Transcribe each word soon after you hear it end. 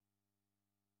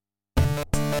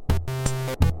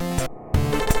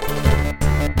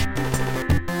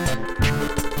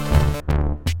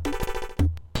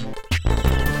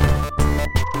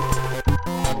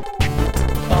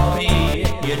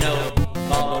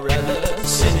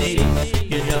Cindy,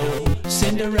 you know,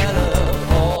 Cinderella.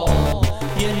 Oh,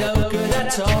 you're no good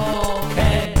at all,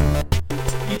 Ken.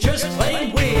 You're just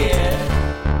plain weird.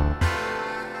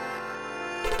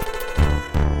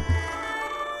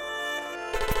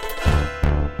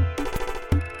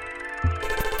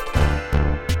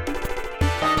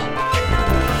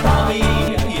 Bobby,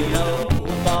 you know,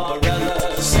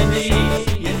 Barbarella. Cindy,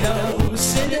 you know,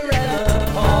 Cinderella.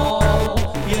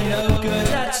 Oh, you're no good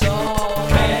at all,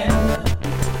 Ken.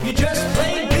 You're just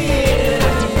plain weird.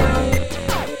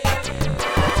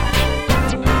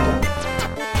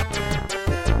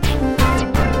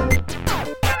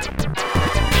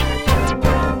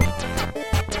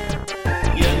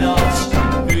 You're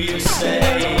not who you say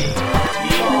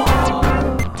you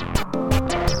are.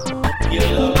 You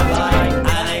look like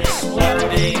an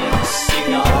exploding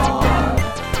cigar.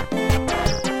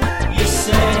 You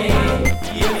say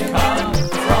you've come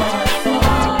from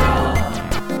afar,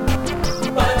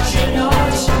 but you're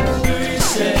not who you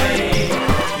say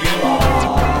you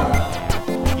are.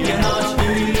 You're not who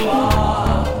you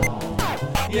are.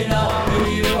 You're not who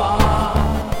you are.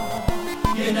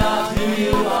 You're not who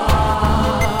you are.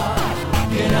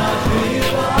 You're not who you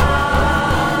are.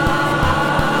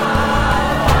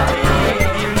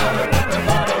 You know,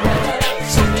 Barbarella.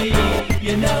 Cindy,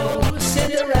 you know,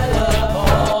 Cinderella.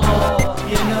 Oh,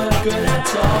 you're no good at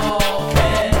all,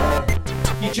 Ken.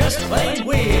 You're just plain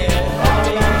weird.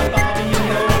 Bobby, you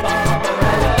know,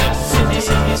 Barbarella.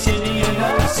 Cindy, you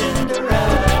know,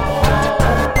 Cinderella. Oh,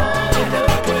 you're no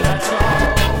good at all,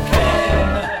 Ken.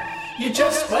 You're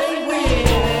just plain weird.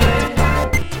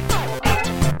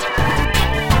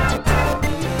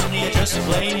 You're just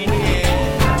plain weird.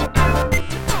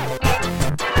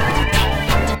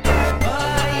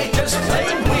 Ah, you're just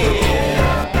plain weird.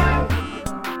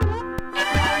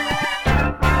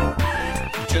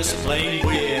 Just plain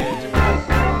weird.